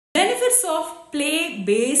Benefits of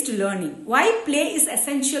play-based learning. Why play is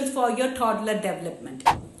essential for your toddler development.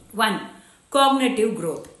 1. Cognitive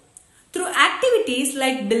growth. Through activities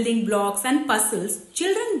like building blocks and puzzles,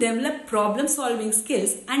 children develop problem-solving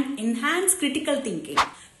skills and enhance critical thinking.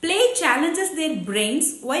 Play challenges their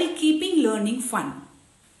brains while keeping learning fun.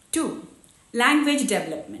 2. Language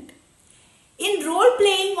development. In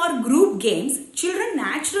role-playing or group games, children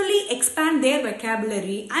naturally expand their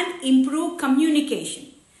vocabulary and improve communication.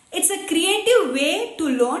 It's a creative way to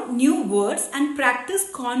learn new words and practice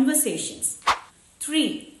conversations.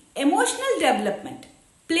 3. Emotional development.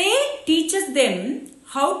 Play teaches them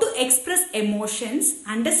how to express emotions,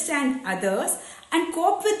 understand others, and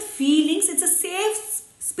cope with feelings. It's a safe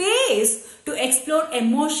space to explore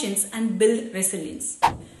emotions and build resilience.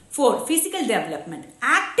 4. Physical development.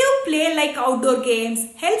 Active play like outdoor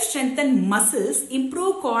games help strengthen muscles,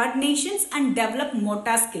 improve coordinations, and develop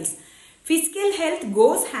motor skills. Physical health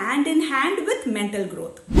goes hand in hand with mental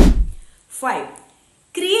growth. 5.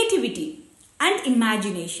 Creativity and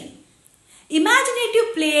imagination.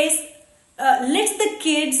 Imaginative plays lets the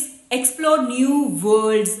kids explore new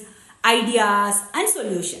worlds, ideas, and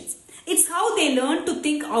solutions. It's how they learn to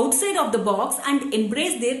think outside of the box and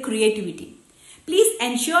embrace their creativity. Please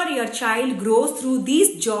ensure your child grows through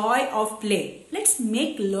this joy of play. Let's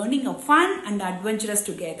make learning fun and adventurous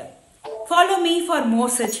together. Follow me for more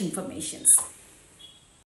such informations.